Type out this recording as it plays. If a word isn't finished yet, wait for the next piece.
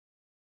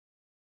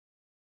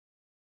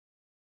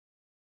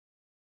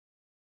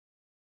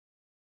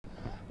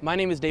My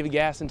name is David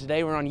Gass, and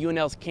today we're on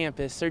UNL's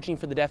campus searching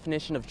for the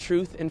definition of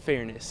truth and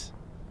fairness.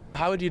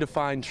 How would you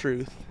define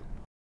truth?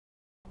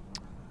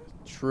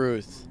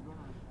 Truth.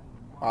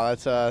 Wow,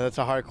 that's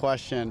a hard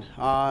question.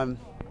 Just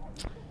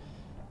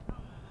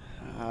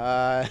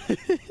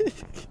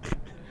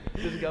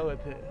go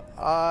with it.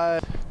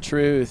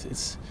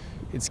 Truth.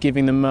 It's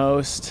giving the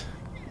most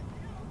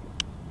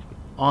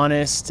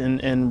honest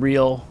and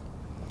real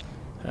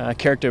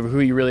character of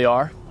who you really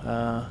are.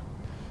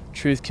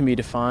 Truth can be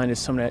defined as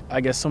so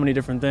many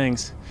different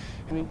things.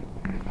 Do you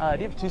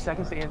have 2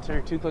 seconds to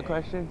answer 2 quick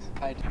questions?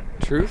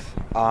 Truth?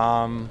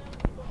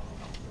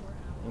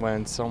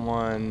 When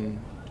someone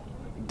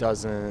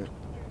doesn't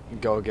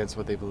go against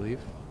what they believe.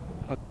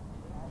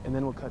 And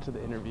then we'll cut to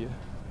the interview.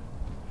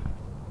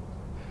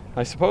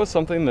 I suppose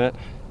something that,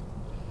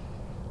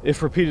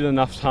 if repeated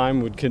enough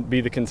time, would be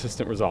the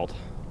consistent result.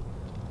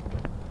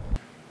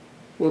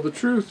 Well, the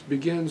truth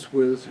begins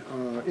with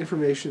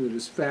information that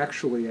is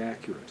factually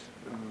accurate.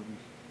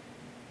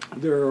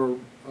 There are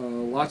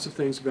lots of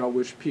things about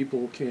which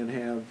people can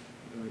have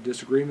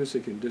disagreements. They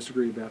can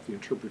disagree about the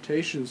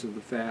interpretations of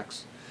the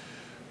facts,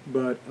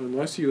 but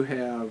unless you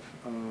have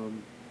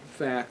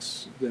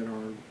facts that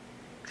are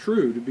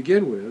true to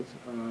begin with,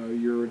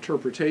 your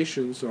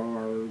interpretations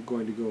are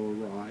going to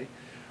go awry,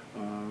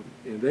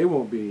 and they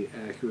won't be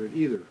accurate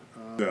either.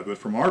 But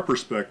from our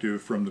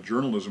perspective, from the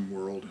journalism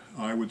world,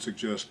 I would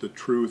suggest that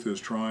truth is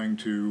trying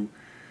to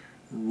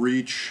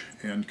reach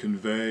and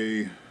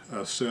convey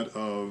a set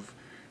of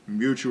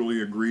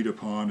mutually agreed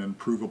upon and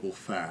provable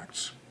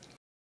facts.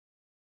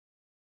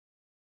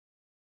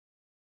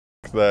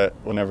 That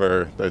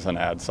whenever there's an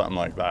ad, something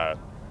like that,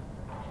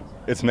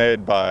 it's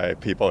made by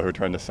people who are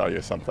trying to sell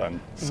you something.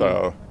 Mm-hmm.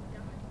 So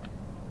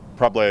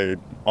probably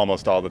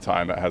almost all the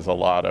time it has a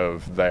lot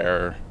of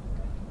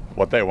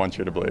what they want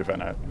you to believe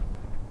in it.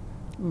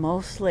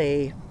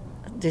 Mostly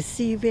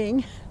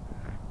deceiving.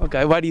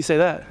 Okay, why do you say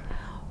that?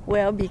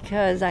 Well,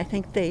 because I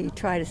think they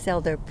try to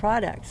sell their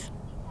products.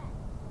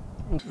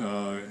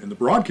 In the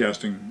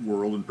broadcasting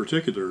world in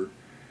particular,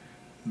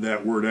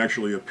 that word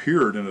actually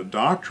appeared in a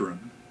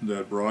doctrine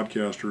that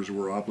broadcasters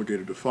were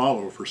obligated to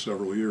follow for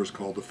several years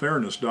called the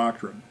Fairness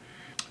Doctrine.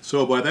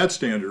 So by that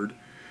standard,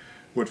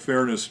 what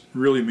fairness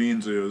really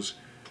means is,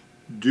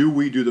 do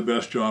we do the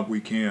best job we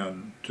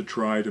can to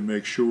try to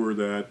make sure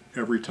that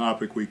every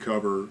topic we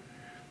cover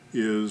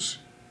is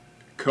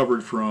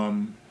covered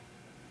from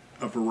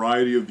a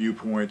variety of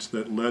viewpoints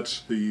that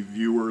lets the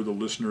viewer, the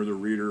listener, the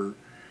reader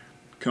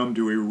come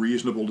to a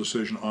reasonable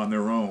decision on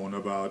their own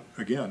about,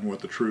 again, what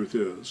the truth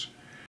is.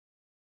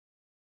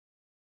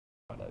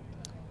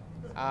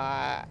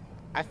 I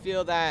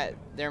feel that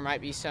there might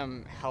be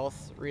some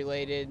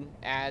health-related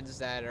ads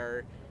that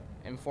are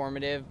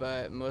informative,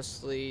 but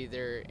mostly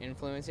they're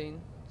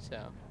influencing. So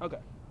okay.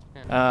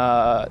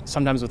 Yeah.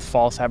 Sometimes with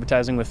false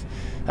advertising, with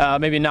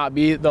maybe not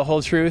be the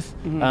whole truth,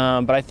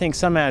 but I think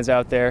some ads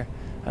out there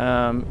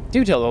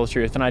do tell the whole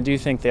truth, and I do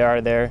think they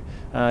are there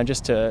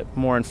just to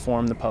more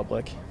inform the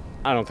public.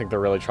 I don't think they're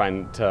really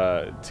trying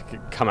to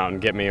come out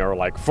and get me or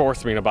like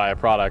force me to buy a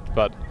product,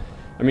 but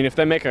I mean, if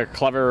they make a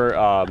clever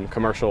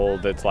commercial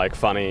that's like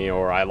funny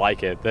or I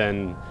like it,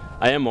 then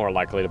I am more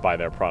likely to buy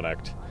their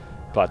product.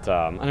 But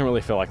I don't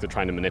really feel like they're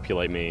trying to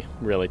manipulate me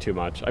really too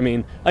much. I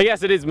mean, I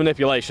guess it is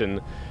manipulation.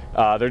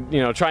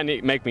 They're trying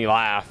to make me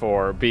laugh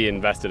or be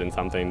invested in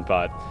something,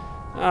 but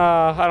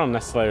I don't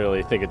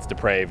necessarily think it's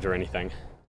depraved or anything.